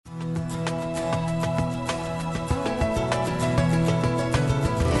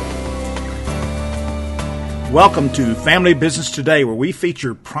Welcome to Family Business Today, where we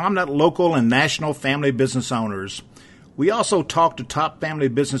feature prominent local and national family business owners. We also talk to top family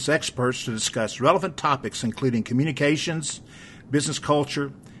business experts to discuss relevant topics including communications, business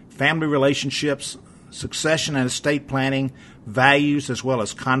culture, family relationships, succession and estate planning, values, as well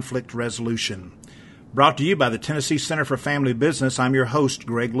as conflict resolution. Brought to you by the Tennessee Center for Family Business, I'm your host,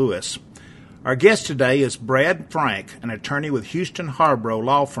 Greg Lewis. Our guest today is Brad Frank, an attorney with Houston Harborough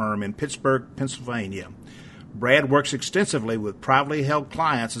Law Firm in Pittsburgh, Pennsylvania. Brad works extensively with privately held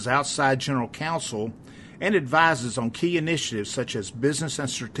clients as outside general counsel and advises on key initiatives such as business and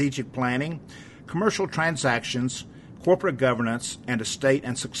strategic planning, commercial transactions, corporate governance, and estate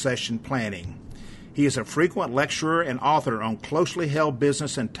and succession planning. He is a frequent lecturer and author on closely held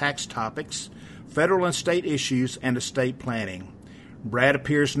business and tax topics, federal and state issues, and estate planning. Brad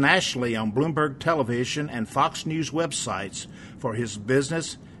appears nationally on Bloomberg Television and Fox News websites for his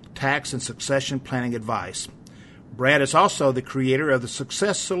business, tax, and succession planning advice. Brad is also the creator of the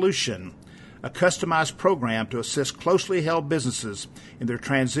Success Solution, a customized program to assist closely held businesses in their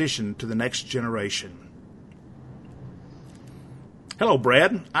transition to the next generation. Hello,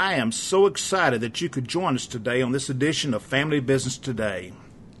 Brad. I am so excited that you could join us today on this edition of Family Business Today.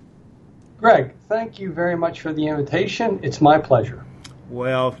 Greg, thank you very much for the invitation. It's my pleasure.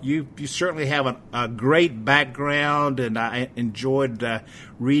 Well, you certainly have a great background, and I enjoyed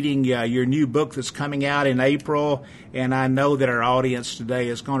reading your new book that's coming out in April, and I know that our audience today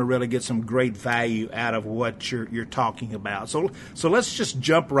is going to really get some great value out of what you're talking about. So let's just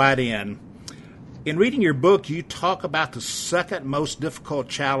jump right in. In reading your book, you talk about the second most difficult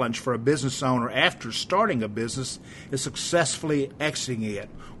challenge for a business owner after starting a business is successfully exiting it.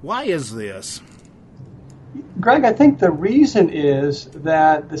 Why is this? Greg, I think the reason is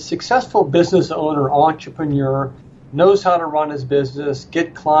that the successful business owner, entrepreneur, knows how to run his business,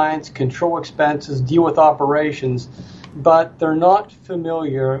 get clients, control expenses, deal with operations, but they're not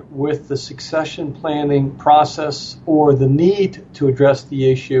familiar with the succession planning process or the need to address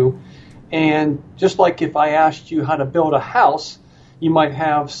the issue. And just like if I asked you how to build a house, you might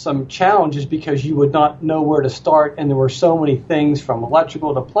have some challenges because you would not know where to start, and there were so many things from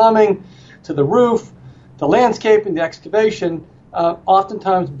electrical to plumbing to the roof, the landscaping, the excavation.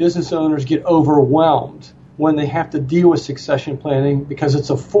 Oftentimes business owners get overwhelmed when they have to deal with succession planning because it's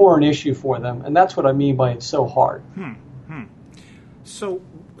a foreign issue for them, and that's what I mean by it's so hard.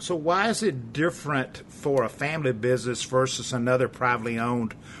 So why is it different for a family business versus another privately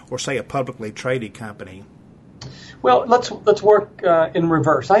owned or, say, a publicly traded company? Well, let's work in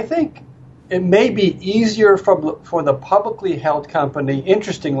reverse. I think it may be easier for the publicly held company.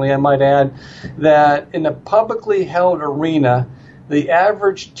 Interestingly, I might add that in a publicly held arena, the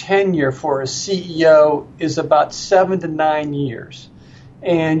average tenure for a CEO is about 7 to 9 years.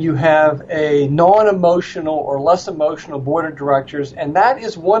 And you have a non-emotional or less emotional board of directors, and that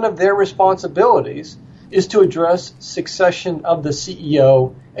is one of their responsibilities, is to address succession of the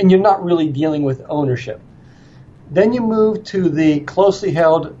CEO, and you're not really dealing with ownership. Then you move to the closely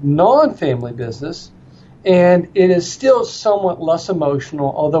held non-family business, and it is still somewhat less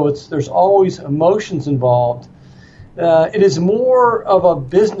emotional, although there's always emotions involved. It is more of a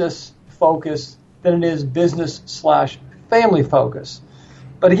business focus than it is business/family focus.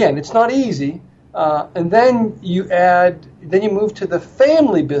 But again, it's not easy. And then you move to the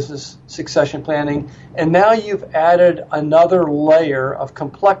family business succession planning, and now you've added another layer of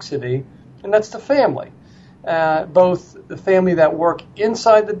complexity, and that's the family. Both the family that work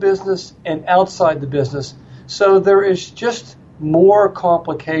inside the business and outside the business. So there is just more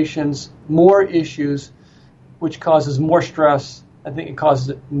complications, more issues, which causes more stress. I think it causes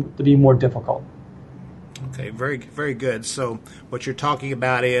it to be more difficult. Okay, very, very good. So what you're talking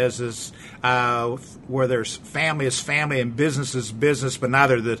about is where there's family is family and business is business, but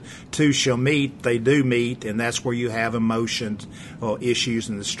neither the two shall meet. They do meet, and that's where you have emotions or issues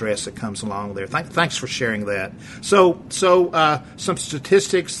and the stress that comes along there. Thanks for sharing that. So some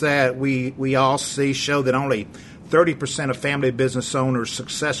statistics that we all see show that only 30% of family business owners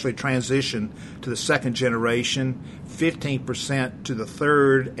successfully transition to the second generation, 15% to the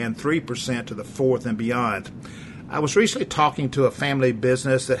third, and 3% to the fourth and beyond. I was recently talking to a family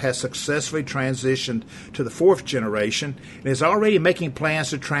business that has successfully transitioned to the fourth generation and is already making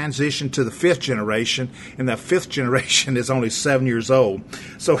plans to transition to the fifth generation, and the fifth generation is only 7 years old.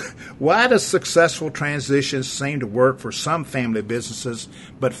 So why does successful transitions seem to work for some family businesses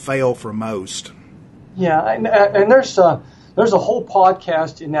but fail for most? Yeah, and there's a whole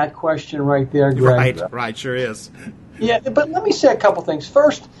podcast in that question right there, Greg. Right, sure is. Yeah, but let me say a couple things.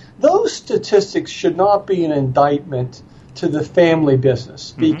 First, those statistics should not be an indictment to the family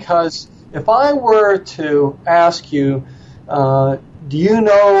business because If I were to ask you, do you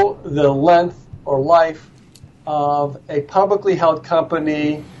know the length or life of a publicly held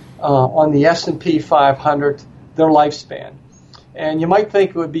company on the S&P 500, their lifespan? And you might think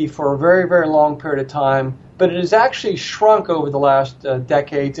it would be for a very, very long period of time, but it has actually shrunk over the last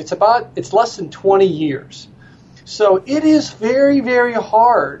decades. It's less than 20 years. So it is very, very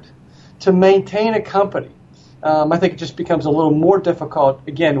hard to maintain a company. I think it just becomes a little more difficult,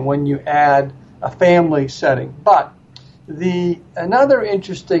 again, when you add a family setting. But another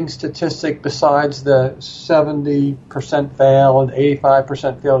interesting statistic besides the 70% fail and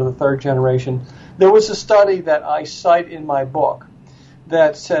 85% fail to the third generation, there was a study that I cite in my book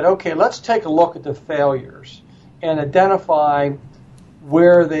that said, okay, let's take a look at the failures and identify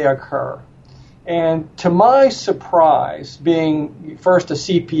where they occur. And to my surprise, being first a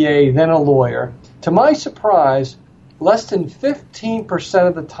CPA, then a lawyer, to my surprise, less than 15%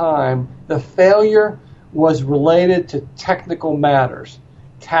 of the time, the failure was related to technical matters,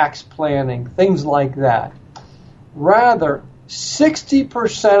 tax planning, things like that. Rather,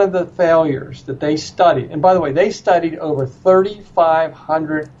 60% of the failures that they studied, and by the way, they studied over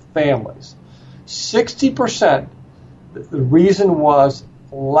 3,500 families, 60%, the reason was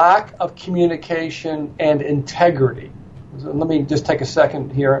lack of communication and integrity. So let me just take a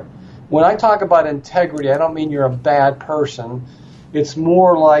second here. When I talk about integrity, I don't mean you're a bad person. It's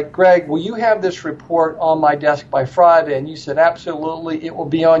more like, Greg, will you have this report on my desk by Friday? And you said, absolutely, it will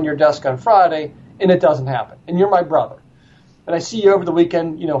be on your desk on Friday, and it doesn't happen. And you're my brother. And I see you over the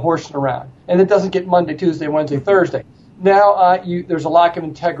weekend, horsing around. And it doesn't get Monday, Tuesday, Wednesday, Thursday. Now there's a lack of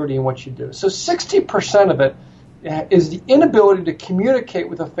integrity in what you do. So 60% of it is the inability to communicate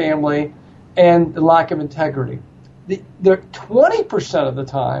with a family and the lack of integrity. The 20% of the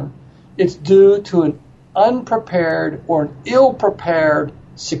time, it's due to an unprepared or an ill-prepared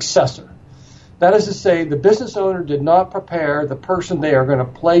successor. That is to say, the business owner did not prepare the person they are going to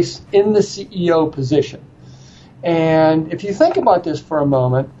place in the CEO position. And if you think about this for a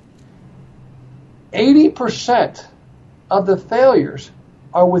moment, 80% of the failures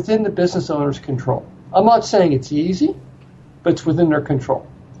are within the business owner's control. I'm not saying it's easy, but it's within their control.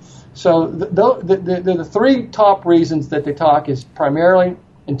 So the three top reasons that they talk is primarily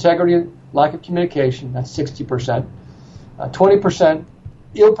integrity, lack of communication, that's 60%. 20%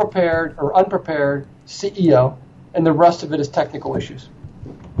 ill-prepared or unprepared CEO, and the rest of it is technical issues.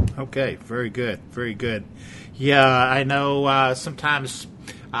 Okay, very good, very good. Yeah, I know sometimes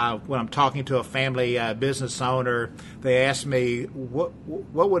when I'm talking to a family business owner, they ask me,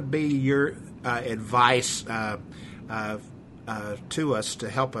 what would be your advice to us to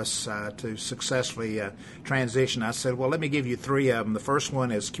help us to successfully transition? I said, well, let me give you three of them. The first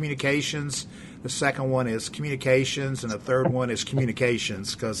one is communications. The second one is communications, and the third one is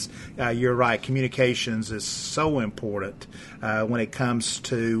communications, because you're right, communications is so important when it comes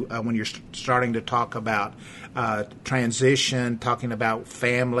to when you're starting to talk about transition, talking about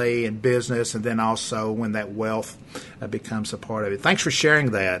family and business, and then also when that wealth becomes a part of it. Thanks for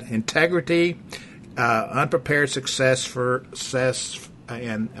sharing that. Integrity, unprepared success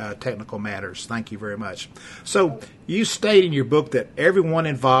and technical matters. Thank you very much. So you state in your book that everyone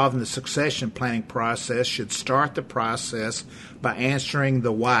involved in the succession planning process should start the process by answering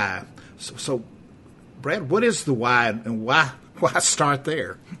the why. So Brad, what is the why, and why start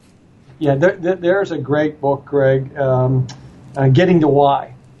there? Yeah, there's a great book, Greg, Getting to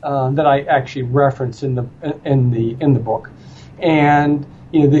Why, that I actually reference in the book, and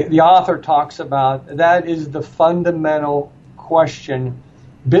the author talks about that is the fundamental question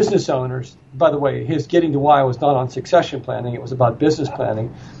business owners. By the way, his Getting to Why was not on succession planning; it was about business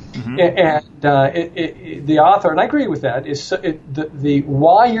planning. Mm-hmm. And the author, and I agree with that, is the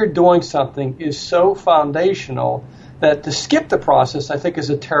why you're doing something is so foundational that to skip the process, I think, is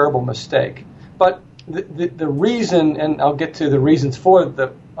a terrible mistake. But the reason, and I'll get to the reasons for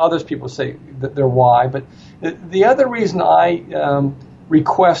the others people say that they're why, but the other reason I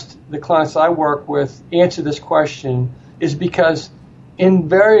request the clients I work with answer this question is because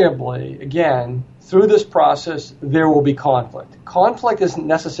invariably, again, through this process, there will be conflict. Conflict isn't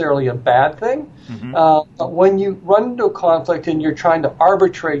necessarily a bad thing, mm-hmm. But when you run into a conflict and you're trying to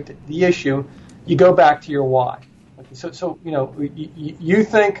arbitrate the issue, you go back to your why. Okay, so you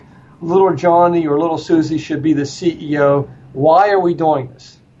think little Johnny or little Susie should be the CEO. Why are we doing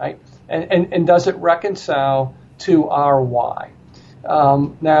this? Right? And does it reconcile to our why?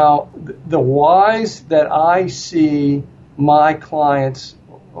 Now, the whys that I see my clients,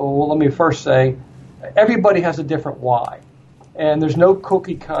 well, let me first say, everybody has a different why. And there's no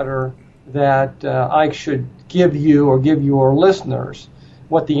cookie cutter that I should give you or give your listeners.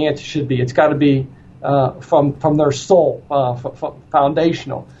 what the answer should be. It's got to be from their soul,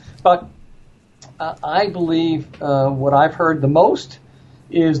 foundational. But I believe what I've heard the most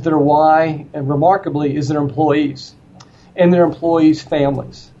is their why, and remarkably, is their employees and their employees'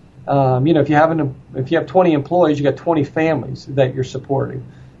 families. If you have 20 employees, you got 20 families that you're supporting.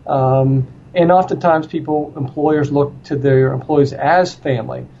 And oftentimes, employers look to their employees as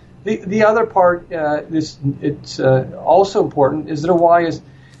family. The other part, it's also important, is their why is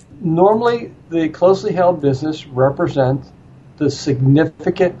normally the closely held business represents the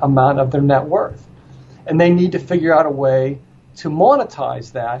significant amount of their net worth. And they need to figure out a way to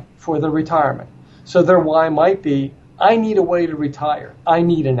monetize that for their retirement. So their why might be, I need a way to retire. I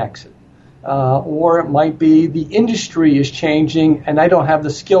need an exit. Or it might be the industry is changing and I don't have the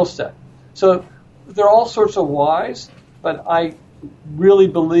skill set. So there are all sorts of whys, but I really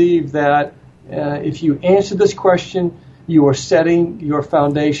believe that if you answer this question, you are setting your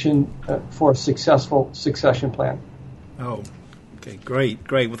foundation for a successful succession plan. Oh, okay, great.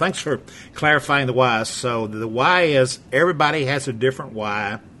 Well, thanks for clarifying the why. So the why is everybody has a different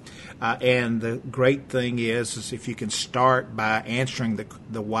why. And the great thing is if you can start by answering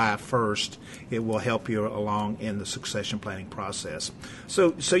the why first, it will help you along in the succession planning process.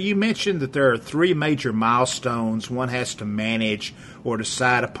 So you mentioned that there are 3 major milestones one has to manage or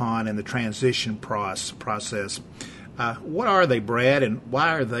decide upon in the transition process. What are they, Brad, and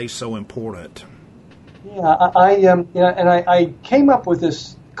why are they so important? Yeah, I came up with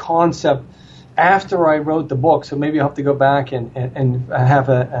this concept after I wrote the book, so maybe I'll have to go back and have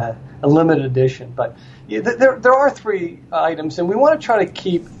a limited edition. But there are 3 items, and we want to try to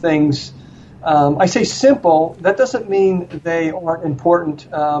keep things, I say simple. That doesn't mean they aren't important,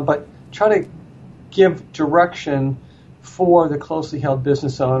 but try to give direction for the closely held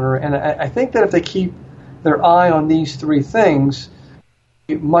business owner. And I think that if they keep their eye on these 3 things,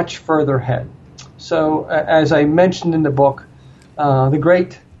 much further ahead. So as I mentioned in the book, the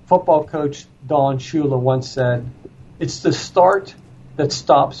great football coach Don Shula once said, it's the start that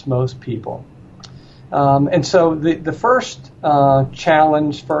stops most people. And so the first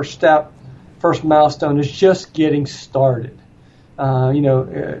challenge, first step, first milestone is just getting started.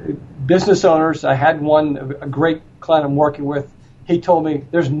 Business owners, I had a great client I'm working with, he told me,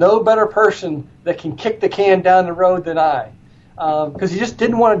 there's no better person that can kick the can down the road than I. Because he just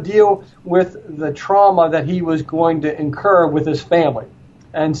didn't want to deal with the trauma that he was going to incur with his family.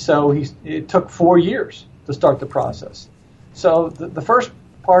 And so it took 4 years to start the process. So the first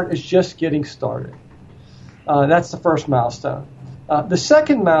part is just getting started. That's the first milestone. The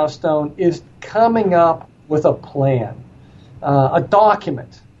second milestone is coming up with a plan, a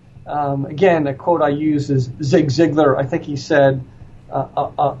document. Again, a quote I use is Zig Ziglar. I think he said,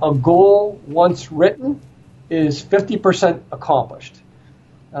 a goal once written is 50% accomplished.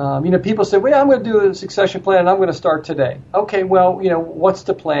 People say, well, I'm going to do a succession plan and I'm going to start today. Okay, well, what's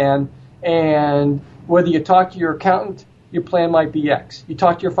the plan? And whether you talk to your accountant, your plan might be X. You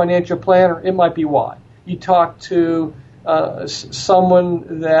talk to your financial planner, it might be Y. You talk to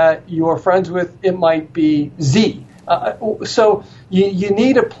someone that you're friends with, it might be Z. So you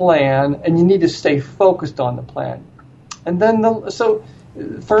need a plan and you need to stay focused on the plan. And then,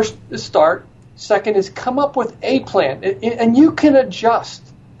 first is start. Second is come up with a plan. And you can adjust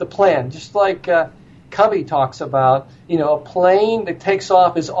the plan, just like Covey talks about. A plane that takes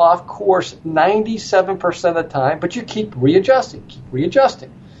off is off course 97% of the time, but you keep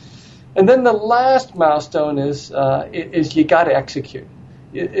readjusting. And then the last milestone is you got to execute.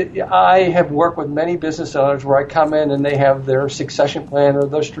 I have worked with many business owners where I come in and they have their succession plan or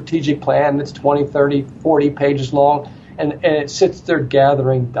their strategic plan. It's 20, 30, 40 pages long, and it sits there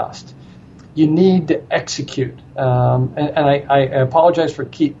gathering dust. You need to execute. And I apologize for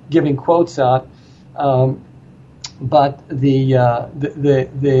keep giving quotes out, but the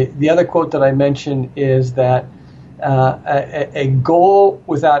other quote that I mentioned is that a goal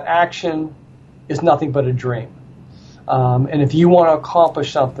without action is nothing but a dream. And if you want to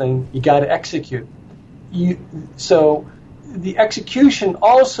accomplish something, you got to execute. So the execution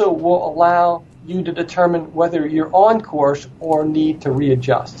also will allow you to determine whether you're on course or need to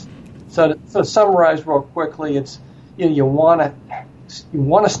readjust. So to summarize real quickly, it's you want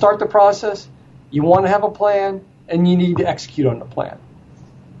to start the process, you want to have a plan, and you need to execute on the plan.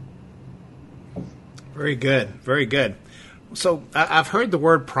 Very good. So I've heard the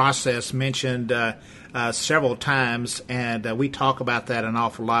word process mentioned several times, and we talk about that an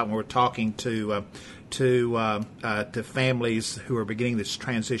awful lot when we're talking to families who are beginning this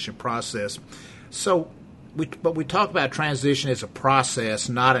transition process. So, we talk about transition as a process,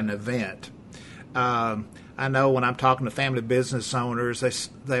 not an event. I know when I'm talking to family business owners,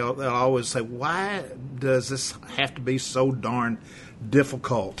 they'll always say, "Why does this have to be so darn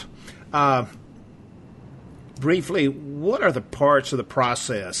difficult?" Briefly, what are the parts of the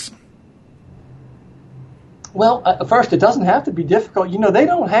process? Well, first, it doesn't have to be difficult. They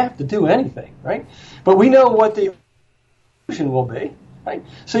don't have to do anything, right? But we know what the solution will be, right?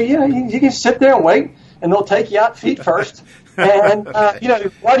 So, you can sit there and wait, and they'll take you out feet first. And,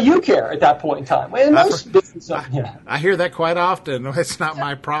 why do you care at that point in time? Well, I hear that quite often. It's not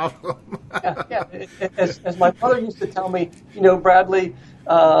my problem. Yeah. As my mother used to tell me, Bradley,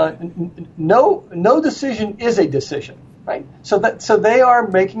 no decision is a decision, right? So they are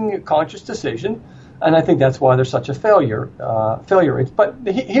making a conscious decision, and I think that's why there's such a failure rate. But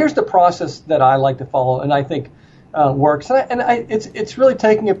here's the process that I like to follow, and I think works. It's really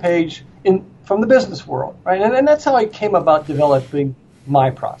taking a page from the business world, right? And that's how I came about developing my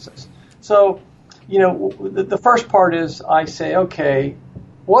process. So, the first part is I say, okay,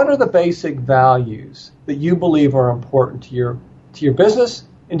 what are the basic values that you believe are important to your business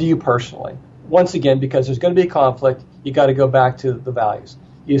and to you personally? Once again, because there's going to be conflict, you got to go back to the values.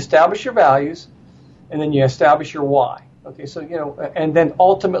 You establish your values, and then you establish your why. Okay, so and then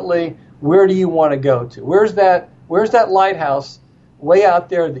ultimately, where do you want to go to? Where's that lighthouse way out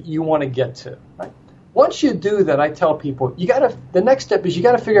there that you want to get to? Right. Once you do that, I tell people the next step is you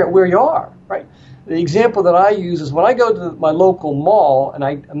got to figure out where you are. Right. The example that I use is when I go to my local mall, and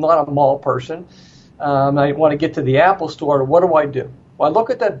I'm not a mall person. I want to get to the Apple store. What do? Well, I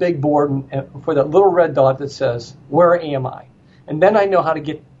look at that big board and for that little red dot that says, "Where am I?" And then I know how to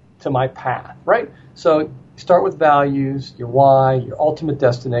get to my path. Right. So start with values, your why, your ultimate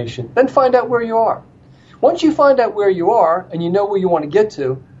destination, then find out where you are. Once you find out where you are and you know where you want to get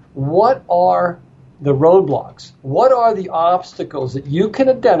to, what are the roadblocks? What are the obstacles that you can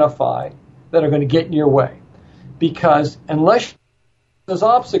identify that are going to get in your way? Because unless those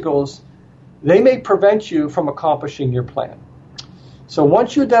obstacles, they may prevent you from accomplishing your plan. So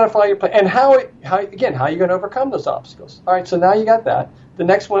once you identify your plan, and how are you going to overcome those obstacles? All right, so now you got that. The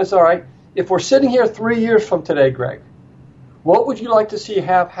next one is, all right, if we're sitting here 3 years from today, Greg, what would you like to see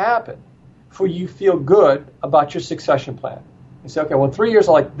have happen for you feel good about your succession plan? You say, okay, well, in 3 years,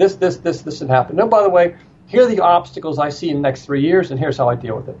 I like this, and happen. No, by the way, here are the obstacles I see in the next 3 years, and here's how I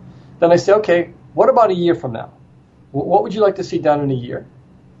deal with it. Then I say, okay, what about a year from now? What would you like to see done in a year?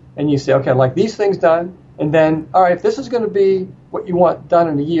 And you say, okay, I like these things done. And then, all right, if this is going to be what you want done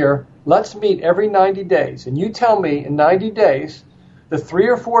in a year, let's meet every 90 days. And you tell me in 90 days the 3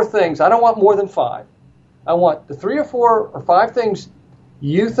 or 4 things. I don't want more than 5. I want the 3 or 4 or 5 things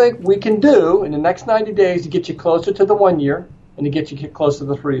you think we can do in the next 90 days to get you closer to the 1 year and to get you closer to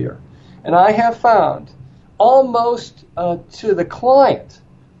the 3 year. And I have found almost to the client,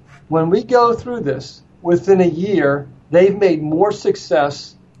 when we go through this, within a year, they've made more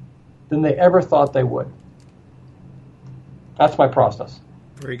success than they ever thought they would. That's my process.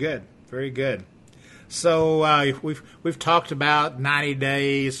 Very good. Very good. So we've talked about 90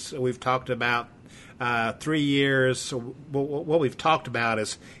 days. We've talked about 3 years. So what we've talked about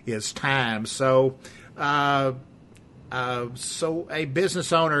is time. So so a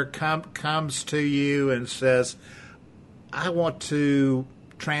business owner comes to you and says, "I want to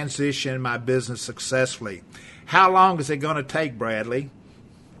transition my business successfully." How long is it going to take, Bradley?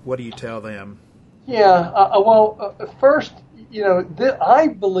 What do you tell them? Yeah. First, I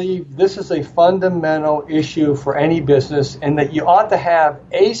believe this is a fundamental issue for any business, and that you ought to have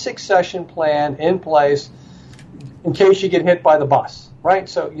a succession plan in place in case you get hit by the bus, right?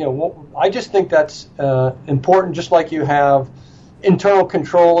 So, I just think that's important, just like you have internal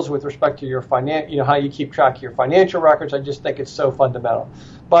controls with respect to your how you keep track of your financial records. I just think it's so fundamental.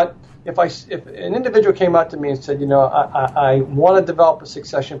 But if an individual came up to me and said, I want to develop a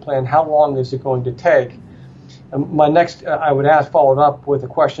succession plan, how long is it going to take? My next, I would followed up with the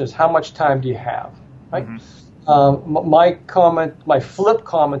question is, how much time do you have? Right? Mm-hmm. My flip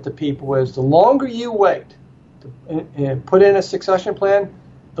comment to people is, the longer you wait to put in a succession plan,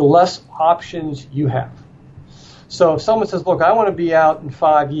 the less options you have. So if someone says, look, I want to be out in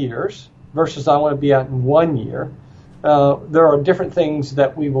 5 years versus I want to be out in 1 year, there are different things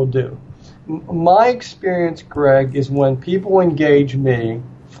that we will do. My experience, Greg, is when people engage me,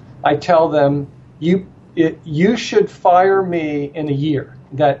 I tell them, you should fire me in a year,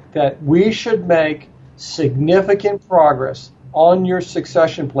 that we should make significant progress on your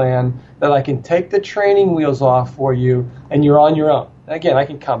succession plan, that I can take the training wheels off for you and you're on your own. Again, I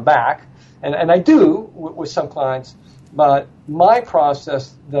can come back, and I do with some clients, but my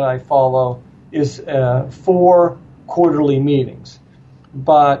process that I follow is 4 quarterly meetings.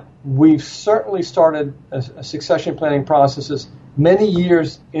 But we've certainly started a succession planning processes many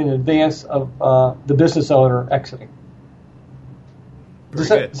years in advance of the business owner exiting. Is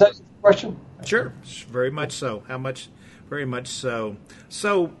that your question? Sure, very much so. How much? Very much so.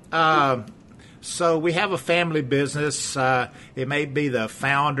 So we have a family business. It may be the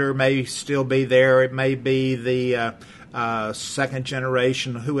founder may still be there. It may be the second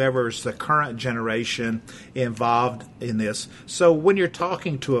generation, whoever is the current generation involved in this. So when you're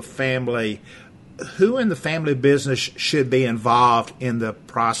talking to a family, who in the family business should be involved in the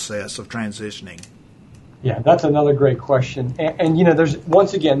process of transitioning? Yeah, that's another great question. And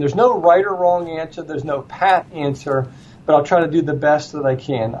there's no right or wrong answer. There's no pat answer, but I'll try to do the best that I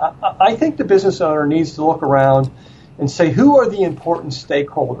can. I think the business owner needs to look around and say, who are the important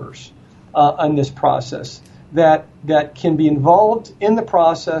stakeholders in this process that can be involved in the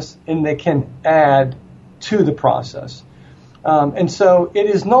process and they can add to the process. And so it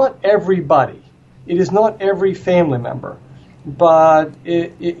is not everybody. It is not every family member. But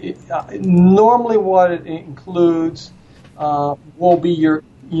normally what it includes will be your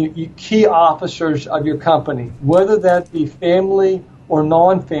key officers of your company, whether that be family or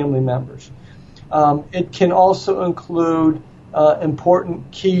non-family members. It can also include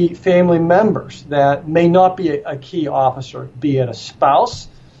important key family members that may not be a key officer, be it a spouse,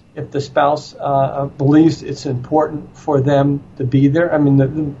 if the spouse believes it's important for them to be there. I mean, the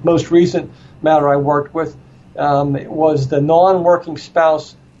most recent matter I worked with was the non-working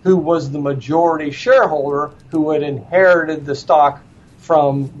spouse who was the majority shareholder who had inherited the stock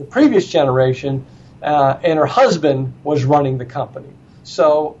from the previous generation, and her husband was running the company.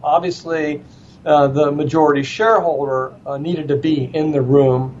 So obviously the majority shareholder needed to be in the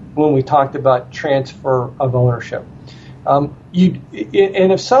room when we talked about transfer of ownership. And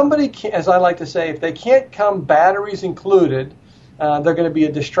if somebody, as I like to say, if they can't come batteries included, they're going to be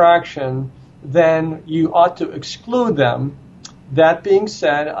a distraction, then you ought to exclude them. That being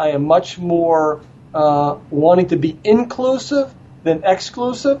said, I am much more wanting to be inclusive than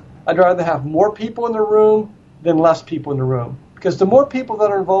exclusive. I'd rather have more people in the room than less people in the room. Because the more people that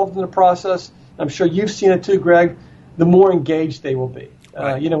are involved in the process, I'm sure you've seen it too, Greg, the more engaged they will be.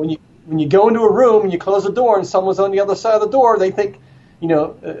 Right. When you go into a room and you close the door and someone's on the other side of the door, they think,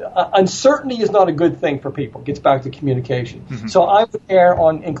 uncertainty is not a good thing for people. It gets back to communication. Mm-hmm. So I would err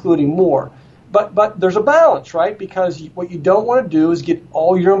on including more. But there's a balance, right? Because what you don't want to do is get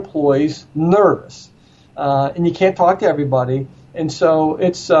all your employees nervous. And you can't talk to everybody. And so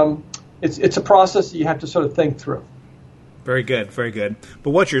it's a process that you have to sort of think through. Very good, very good. But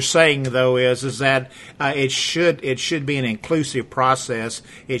what you're saying, though, is that it should be an inclusive process.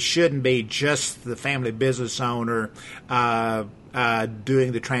 It shouldn't be just the family business owner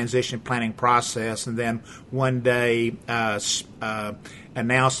doing the transition planning process and then one day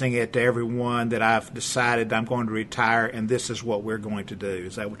announcing it to everyone that I've decided I'm going to retire and this is what we're going to do.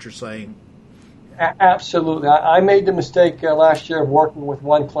 Is that what you're saying? Absolutely. I made the mistake last year of working with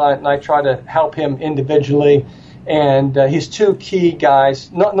one client, and I tried to help him individually. And his two key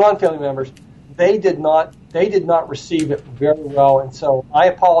guys, non-family members, they did not receive it very well. And so I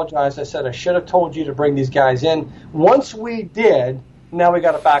apologize. I said I should have told you to bring these guys in. Once we did, now we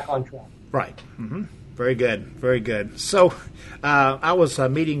got it back on track. Right. Mm-hmm. Very good. Very good. So I was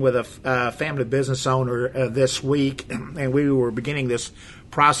meeting with a family business owner this week, and we were beginning this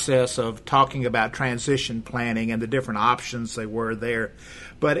process of talking about transition planning and the different options that were there.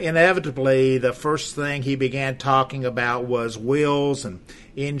 But inevitably, the first thing he began talking about was wills and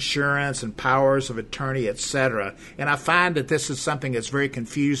insurance and powers of attorney, etc. And I find that this is something that's very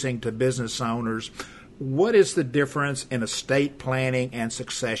confusing to business owners. What is the difference in estate planning and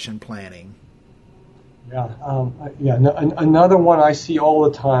succession planning? Another one I see all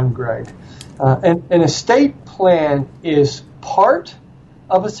the time, Greg. An estate plan is part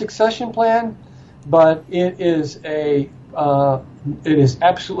of a succession plan, but it is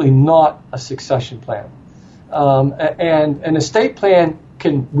absolutely not a succession plan. And an estate plan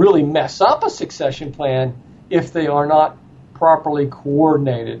can really mess up a succession plan if they are not properly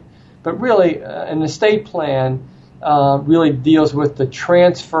coordinated. But really, an estate plan really deals with the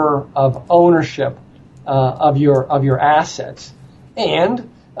transfer of ownership of your assets, and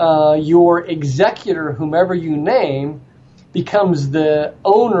your executor, whomever you name, becomes the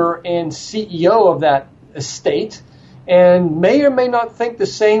owner and CEO of that estate, and may or may not think the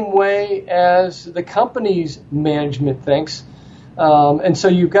same way as the company's management thinks. And so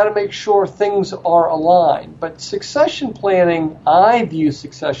you've got to make sure things are aligned. But succession planning, I view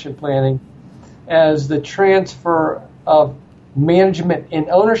succession planning as the transfer of management and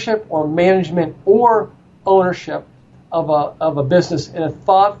ownership, or management or ownership of a business in a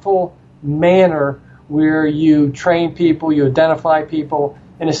thoughtful manner where you train people, you identify people.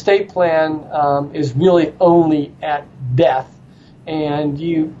 An estate plan is really only at death, and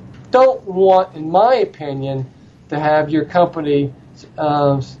you don't want, in my opinion, to have your company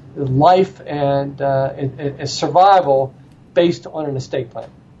life and survival based on an estate plan.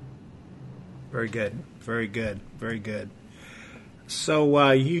 Very good, very good, very good.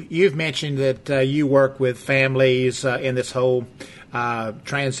 So you've mentioned that you work with families in this whole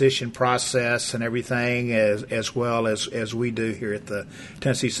transition process and everything, as well as we do here at the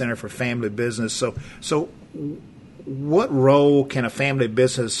Tennessee Center for Family Business. So what role can a family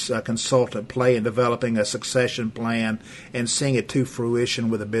business consultant play in developing a succession plan and seeing it to fruition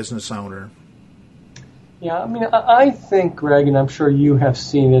with a business owner? Yeah, I mean, I think, Greg, and I'm sure you have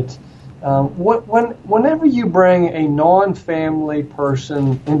seen it, whenever you bring a non-family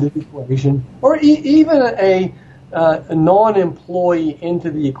person into the equation, or even a non-employee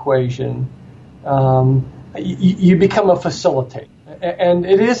into the equation, you become a facilitator. And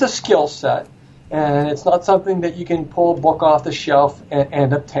it is a skill set, and it's not something that you can pull a book off the shelf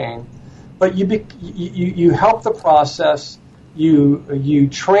and obtain. But you help the process, you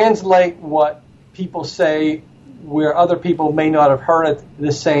translate what people say where other people may not have heard it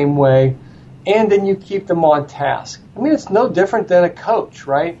the same way, and then you keep them on task. I mean, it's no different than a coach,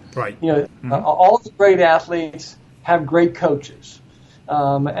 right? Right. You know, all the great athletes have great coaches.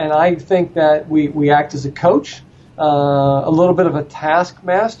 And I think that we act as a coach, a little bit of a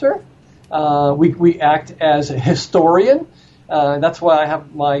taskmaster. We act as a historian. That's why I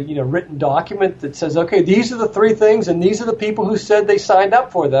have my written document that says, okay, these are the three things, and these are the people who said they signed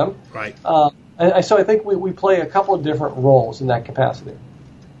up for them. Right. And so I think we play a couple of different roles in that capacity.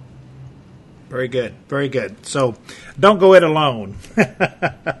 Very good. Very good. So don't go it alone.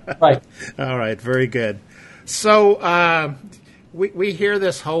 Right. All right. Very good. So we hear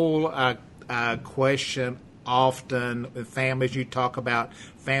this whole question often with families. You talk about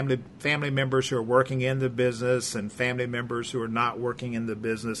family members who are working in the business and family members who are not working in the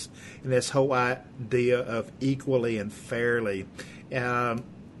business, and this whole idea of equally and fairly.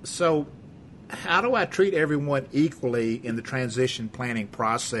 So how do I treat everyone equally in the transition planning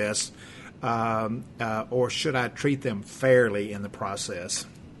process, or should I treat them fairly in the process?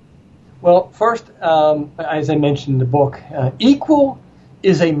 Well, first, as I mentioned in the book, equal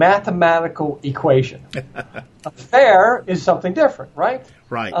is a mathematical equation. Fair is something different, right?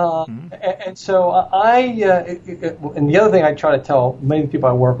 Right. And so and the other thing I try to tell many people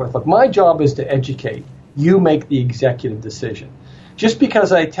I work with, look, my job is to educate. You make the executive decision. Just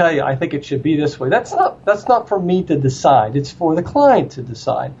because I tell you I think it should be this way, that's not for me to decide. It's for the client to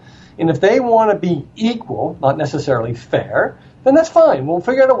decide. And if they want to be equal, not necessarily fair, then that's fine. We'll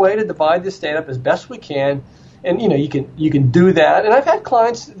figure out a way to divide the estate up as best we can. And you can do that. And I've had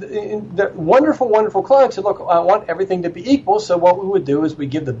clients, wonderful clients, say, look, I want everything to be equal. So what we would do is we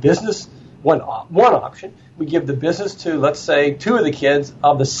give the business one option. We give the business to, let's say, 2 of the kids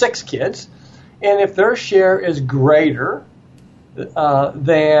of the 6 kids, and if their share is greater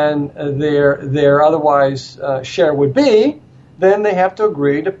than their otherwise share would be, then they have to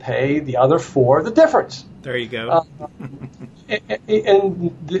agree to pay the other 4 the difference. There you go.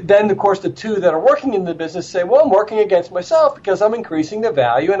 And then, of course, the 2 that are working in the business say, well, I'm working against myself because I'm increasing the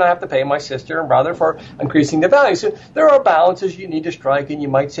value and I have to pay my sister and brother for increasing the value. So there are balances you need to strike, and you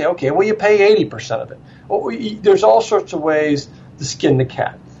might say, okay, well, you pay 80% of it. Well, there's all sorts of ways to skin the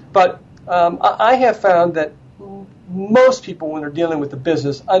cat. But I have found that most people, when they're dealing with the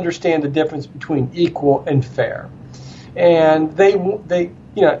business, understand the difference between equal and fair. And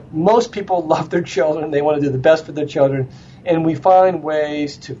most people love their children. They want to do the best for their children. And we find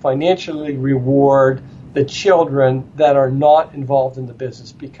ways to financially reward the children that are not involved in the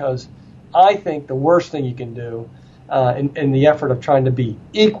business, because I think the worst thing you can do in the effort of trying to be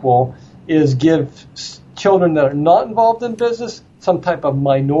equal is give children that are not involved in business some type of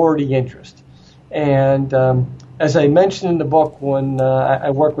minority interest. And as I mentioned in the book, when I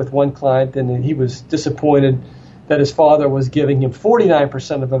worked with one client and he was disappointed that his father was giving him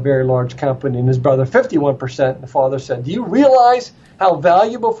 49% of a very large company and his brother 51%. The father said, do you realize how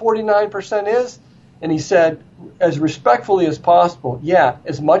valuable 49% is? And he said, as respectfully as possible, yeah,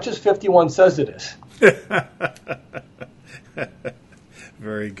 as much as 51 says it is.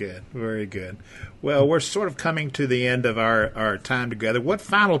 Very good, very good. Well, we're sort of coming to the end of our time together. What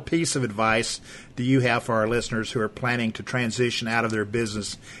final piece of advice do you have for our listeners who are planning to transition out of their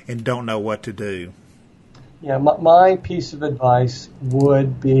business and don't know what to do? Yeah, my piece of advice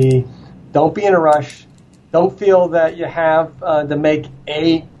would be, don't be in a rush. Don't feel that you have to make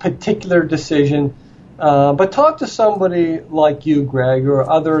a particular decision. But talk to somebody like you, Greg, or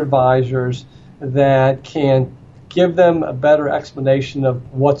other advisors that can give them a better explanation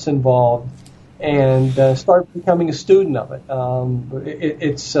of what's involved and start becoming a student of it.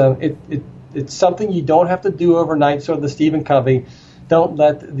 It's something you don't have to do overnight. So the Stephen Covey, don't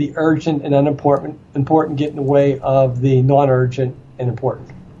let the urgent and unimportant get in the way of the non-urgent and important.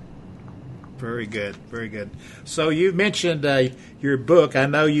 Very good, very good. So you mentioned your book. I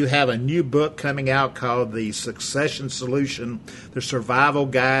know you have a new book coming out called The Succession Solution, The Survival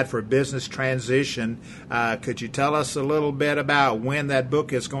Guide for Business Transition. Could you tell us a little bit about when that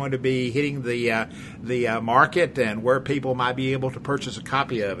book is going to be hitting the market and where people might be able to purchase a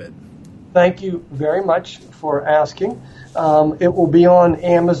copy of it? Thank you very much for asking. It will be on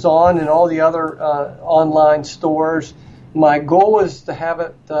Amazon and all the other online stores. My goal is to have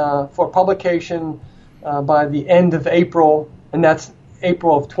it for publication by the end of April, and that's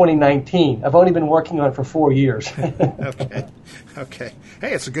April of 2019. I've only been working on it for 4 years. Okay.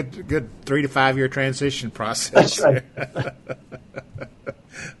 Hey, it's a good 3 to 5 year transition process. That's right.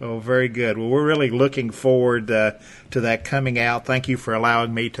 Oh, very good. Well, we're really looking forward to that coming out. Thank you for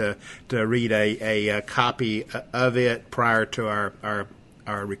allowing me to read a copy of it prior to our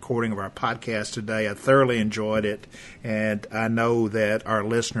recording of our podcast today. I thoroughly enjoyed it, and I know that our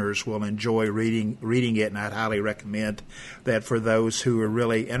listeners will enjoy reading it, and I'd highly recommend that for those who are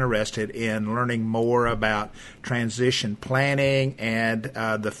really interested in learning more about transition planning and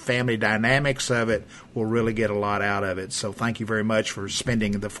the family dynamics of it will really get a lot out of it. So thank you very much for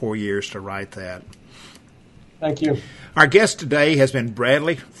spending the 4 years to write that. Thank you. Our guest today has been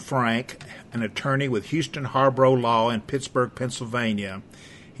Bradley Frank, an attorney with Houston Harborough Law in Pittsburgh, Pennsylvania.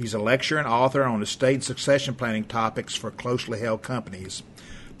 He's a lecturer and author on estate succession planning topics for closely held companies.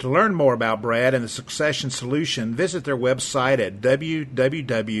 To learn more about Brad and the Succession Solution, visit their website at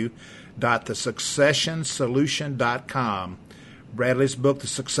www.thesuccessionsolution.com. Bradley's book, The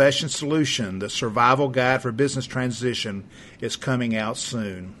Succession Solution, The Survival Guide for Business Transition, is coming out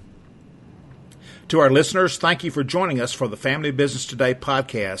soon. To our listeners, thank you for joining us for the Family Business Today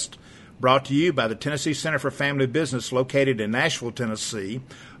podcast, brought to you by the Tennessee Center for Family Business located in Nashville, Tennessee.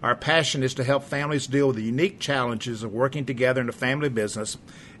 Our passion is to help families deal with the unique challenges of working together in a family business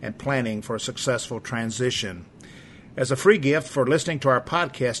and planning for a successful transition. As a free gift for listening to our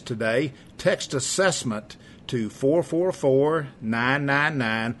podcast today, text assessment to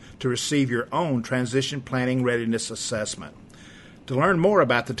 444-999 to receive your own transition planning readiness assessment. To learn more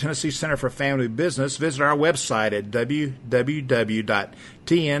about the Tennessee Center for Family Business, visit our website at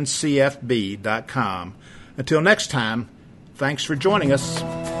www.tncfb.com. Until next time, thanks for joining us.